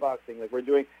 We're Thai boxing. Like, we're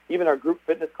doing even our group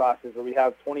fitness classes where we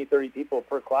have 20, 30 people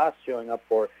per class showing up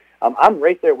for. I'm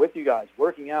right there with you guys,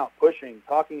 working out, pushing,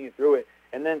 talking you through it.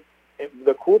 And then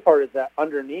the cool part is that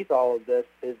underneath all of this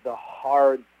is the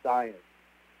hard science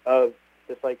of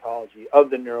the psychology, of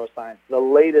the neuroscience, the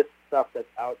latest stuff that's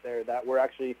out there that we're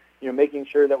actually, making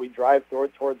sure that we drive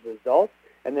towards results.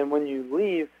 And then when you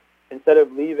leave, instead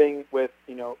of leaving with,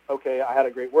 okay, I had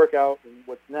a great workout, and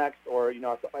what's next? Or, I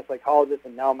saw my psychologist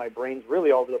and now my brain's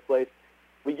really all over the place.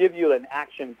 We give you an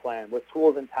action plan with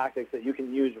tools and tactics that you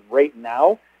can use right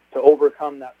now to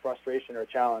overcome that frustration or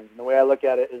challenge. And the way I look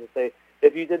at it is to say,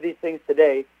 if you did these things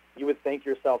today, you would thank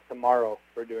yourself tomorrow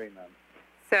for doing them.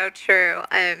 So true.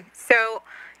 So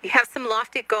you have some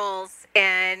lofty goals,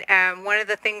 and one of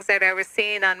the things that I was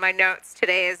seeing on my notes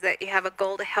today is that you have a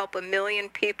goal to help 1 million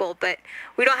people, but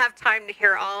we don't have time to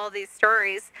hear all these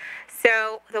stories.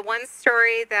 So the one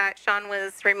story that Sean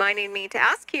was reminding me to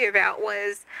ask you about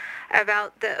was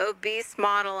about the obese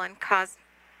model on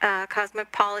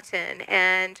Cosmopolitan,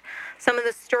 and some of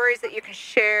the stories that you can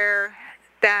share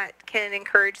that can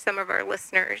encourage some of our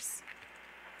listeners.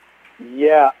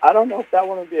 Yeah, I don't know if that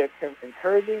one would be an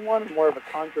encouraging one, or more of a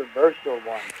controversial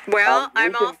one. Well,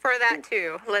 I'm all for that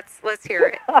too. Let's hear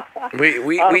it.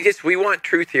 we want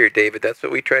truth here, David. That's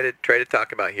what we try to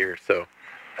talk about here. So.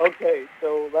 Okay,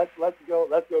 so let's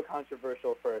go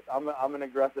controversial first. I'm an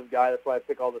aggressive guy. That's why I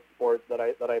pick all the sports that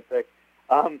I pick.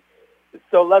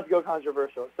 So let's go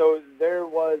controversial. So there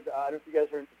was I don't know if you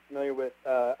guys are familiar with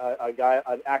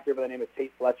an actor by the name of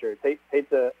Tate Fletcher.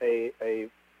 Tate's a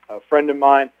friend of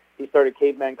mine. He started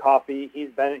Caveman Coffee. He's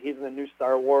in the new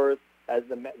Star Wars as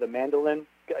the mandolin.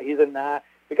 He's in that.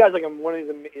 The guy's like one of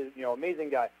these amazing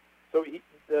guy. So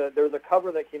there was a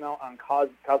cover that came out on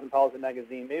Cosmopolitan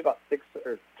magazine maybe about 6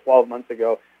 to 12 months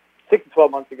ago,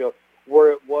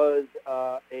 where it was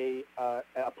a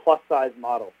plus size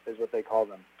model is what they call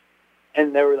them,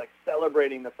 and they were like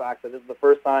celebrating the fact that this is the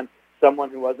first time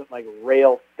someone who wasn't like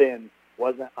rail thin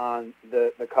wasn't on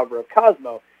the cover of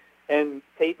Cosmo. And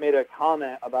Tate made a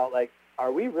comment about, like,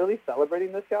 are we really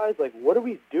celebrating this, guys? Like, what are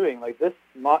we doing? Like, this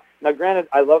now, granted,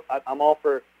 I'm all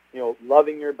for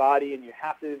loving your body, and you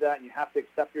have to do that, and you have to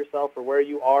accept yourself for where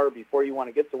you are before you want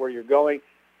to get to where you're going.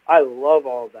 I love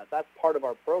all of that. That's part of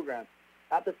our program.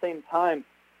 At the same time,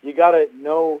 you got to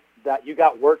know that you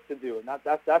got work to do, and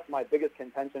that's my biggest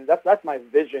contention. That's my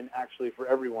vision, actually, for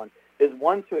everyone, is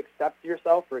one, to accept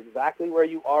yourself for exactly where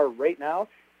you are right now,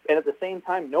 and at the same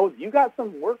time, know you got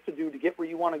some work to do to get where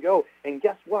you want to go. And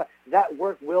guess what? That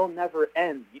work will never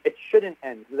end. It shouldn't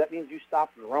end. So that means you stop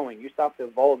growing, you stop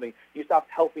evolving, you stop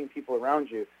helping people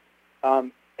around you.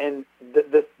 And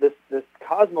this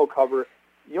Cosmo cover,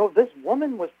 this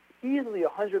woman was easily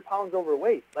 100 pounds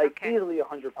overweight, easily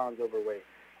 100 pounds overweight.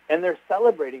 And they're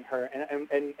celebrating her.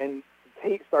 And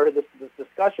Kate started this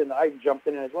discussion that I jumped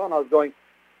in as well, and I was going,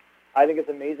 I think it's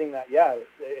amazing that,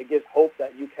 it gives hope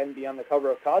that you can be on the cover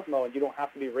of Cosmo and you don't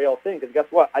have to be real thin, because guess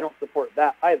what? I don't support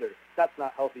that either. That's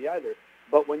not healthy either.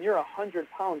 But when you're 100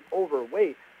 pounds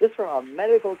overweight, just from a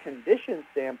medical condition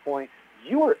standpoint,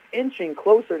 you are inching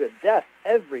closer to death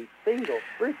every single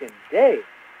freaking day.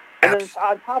 And then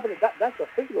on top of it, that's the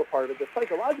physical part of it. The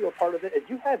psychological part of it is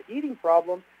you have eating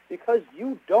problems because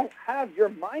you don't have your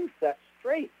mindset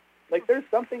straight. Like, there's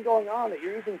something going on that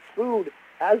you're using food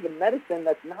as a medicine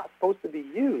that's not supposed to be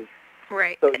used.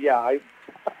 Right. So, yeah,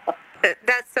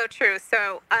 That's so true.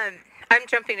 So, I'm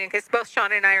jumping in because both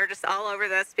Sean and I are just all over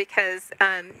this because,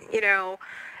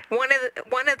 one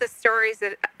of the stories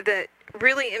that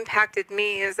really impacted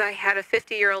me is I had a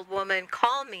 50-year-old woman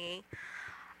call me,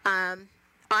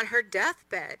 on her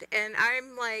deathbed, and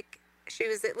I'm like, she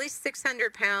was at least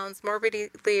 600 pounds, morbidly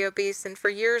obese, and for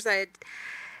years I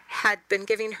had been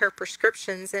giving her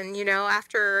prescriptions. And,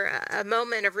 after a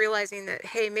moment of realizing that,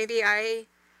 hey, maybe I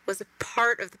was a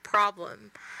part of the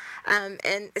problem.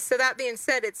 And so that being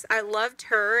said, I loved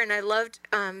her and I loved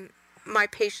my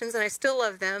patients, and I still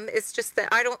love them. It's just that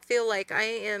I don't feel like I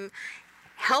am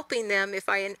helping them if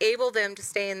I enable them to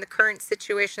stay in the current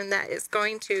situation that is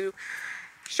going to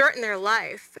shorten their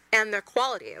life and their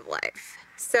quality of life.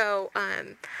 So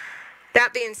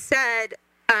that being said,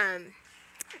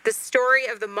 the story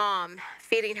of the mom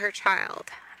feeding her child,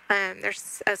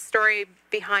 there's a story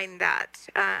behind that.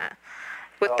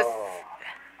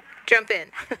 Jump in.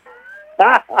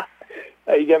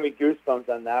 You got me goosebumps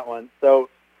on that one. So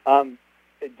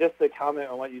just to comment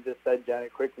on what you just said,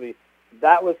 Janet, quickly,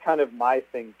 that was kind of my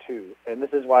thing too. And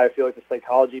this is why I feel like the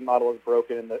psychology model is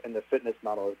broken and the fitness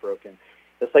model is broken.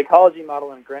 The psychology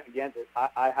model, and again,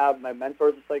 I have my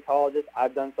mentor's a psychologist.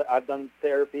 I've done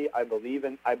therapy. I believe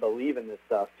in this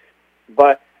stuff.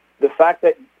 But the fact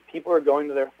that people are going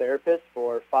to their therapist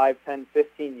for 5, 10,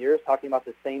 15 years talking about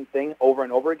the same thing over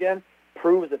and over again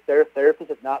proves that their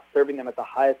therapist is not serving them at the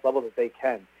highest level that they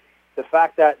can. The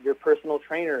fact that your personal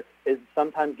trainer is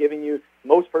sometimes giving you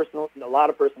a lot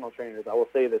of personal trainers, I will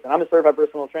say this, and I'm a certified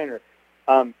personal trainer,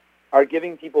 are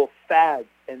giving people fads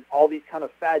and all these kind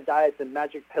of fad diets and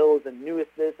magic pills and newest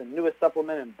this and newest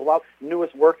supplement and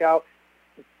newest workout.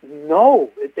 No,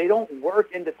 they don't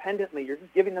work independently. You're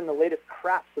just giving them the latest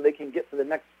crap so they can get to the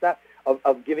next step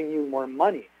of giving you more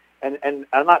money. And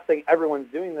I'm not saying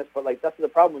everyone's doing this, but that's the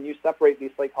problem when you separate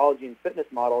these psychology and fitness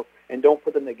models and don't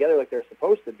put them together like they're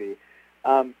supposed to be.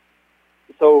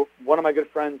 So one of my good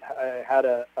friends had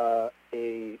a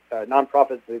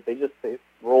nonprofit. They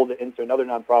rolled it into another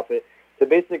nonprofit to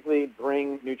basically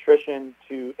bring nutrition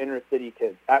to inner city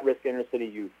kids, at-risk inner city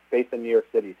youth based in New York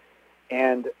City.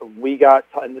 And we got,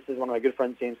 and this is one of my good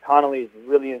friends, James Connolly, is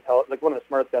really intelligent, one of the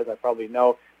smartest guys I probably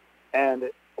know.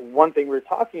 And one thing we were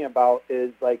talking about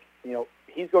is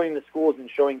he's going to schools and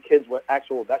showing kids what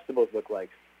actual vegetables look like.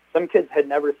 Some kids had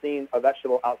never seen a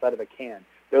vegetable outside of a can.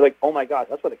 They're like, oh my gosh,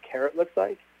 that's what a carrot looks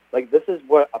like? This is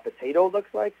what a potato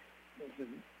looks like?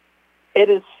 It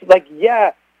is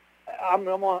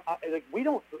we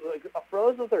don't,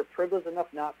 for those that are privileged enough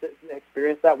not to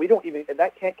experience that,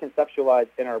 that can't conceptualize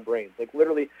in our brains.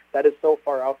 Literally, that is so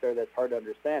far out there that's hard to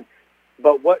understand.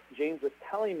 But what James was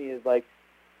telling me is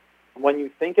when you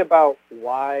think about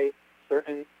why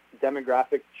certain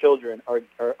demographic children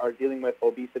are dealing with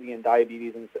obesity and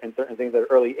diabetes and certain things at an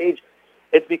early age,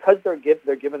 it's because they're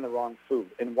given the wrong food.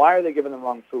 And why are they given the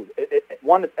wrong food?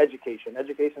 One is education.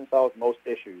 Education solves most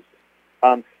issues.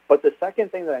 But the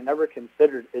second thing that I never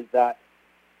considered is that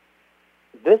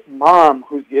this mom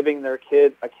who's giving their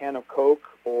kid a can of Coke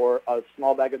or a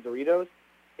small bag of Doritos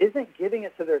isn't giving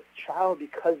it to their child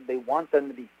because they want them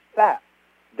to be fat.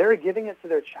 They're giving it to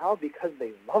their child because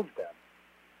they love them.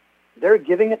 They're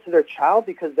giving it to their child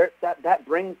because that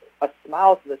brings a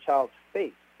smile to the child's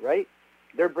face, right?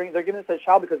 They're giving it to the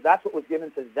child because that's what was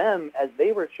given to them as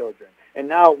they were children. And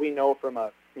now we know from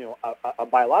a a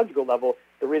biological level,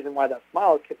 the reason why that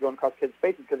smile is going across kids'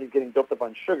 faces is because he's getting doped up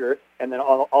on sugar, and then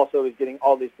also he's getting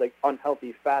all these like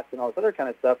unhealthy fats and all this other kind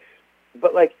of stuff.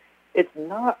 But like, it's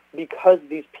not because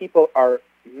these people are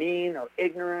mean or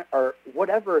ignorant or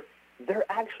whatever. They're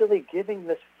actually giving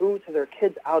this food to their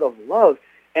kids out of love.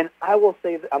 And I will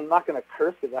say that I'm not going to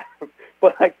curse because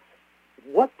but like,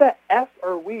 what the F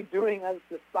are we doing as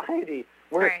a society?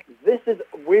 Where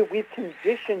we've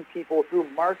conditioned people through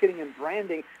marketing and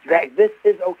branding that this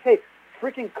is okay.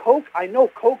 Freaking Coke, I know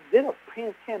Coke did a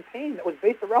campaign that was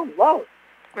based around love.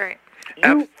 Right.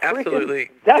 You absolutely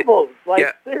devils!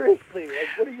 Like seriously, like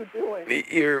what are you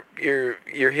doing?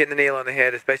 You're hitting the nail on the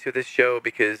head, especially with this show,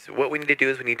 because what we need to do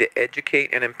is we need to educate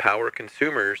and empower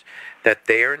consumers that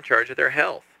they are in charge of their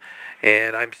health.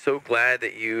 And I'm so glad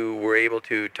that you were able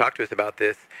to talk to us about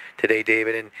this today,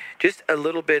 David. And just a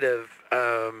little bit of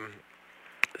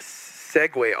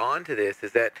segue onto this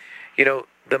is that,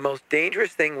 the most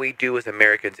dangerous thing we do as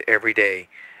Americans every day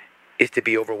is to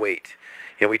be overweight.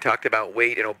 We talked about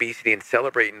weight and obesity and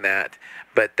celebrating that,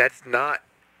 but that's not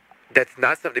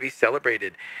something to be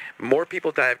celebrated. More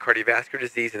people die of cardiovascular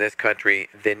disease in this country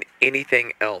than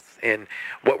anything else. And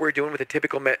what we're doing with the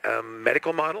typical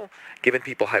medical model, giving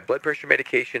people high blood pressure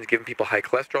medications, giving people high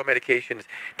cholesterol medications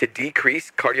to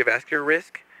decrease cardiovascular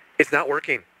risk, it's not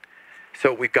working.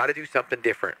 So we've got to do something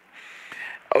different.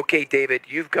 Okay, David,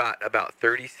 you've got about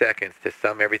 30 seconds to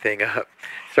sum everything up.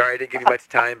 Sorry I didn't give you much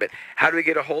time, but how do we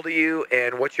get a hold of you,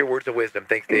 and what's your words of wisdom?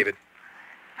 Thanks, David.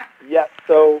 Yes,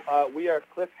 so we are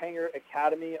CliffHanger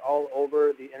Academy all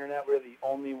over the internet. We're the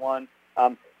only one.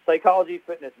 Psychology,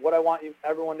 fitness, what I want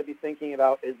everyone to be thinking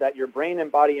about is that your brain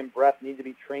and body and breath need to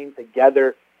be trained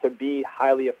together to be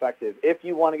highly effective. If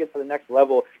you want to get to the next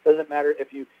level, it doesn't matter if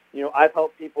I've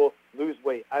helped people lose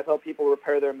weight. I've helped people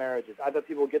repair their marriages. I've helped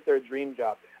people get their dream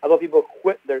job. I've helped people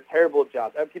quit their terrible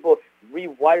jobs. I've helped people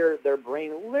rewire their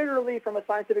brain literally from a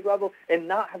scientific level and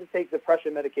not have to take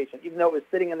depression medication, even though it was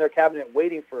sitting in their cabinet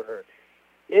waiting for her.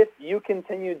 If you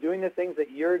continue doing the things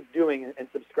that you're doing and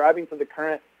subscribing to the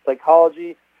current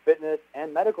psychology, fitness,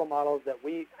 and medical models that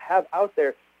we have out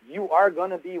there, you are going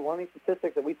to be one of these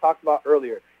statistics that we talked about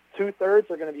earlier. 2/3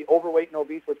 are going to be overweight and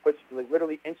obese, which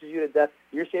literally inches you to death.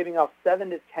 You're shaving off 7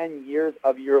 to 10 years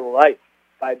of your life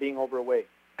by being overweight.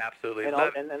 Absolutely.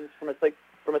 And then from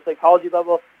a psychology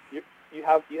level, you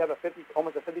have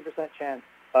almost a 50% chance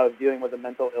of dealing with a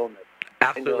mental illness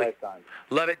in your lifetime.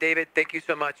 Love it, David. Thank you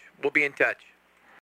so much. We'll be in touch.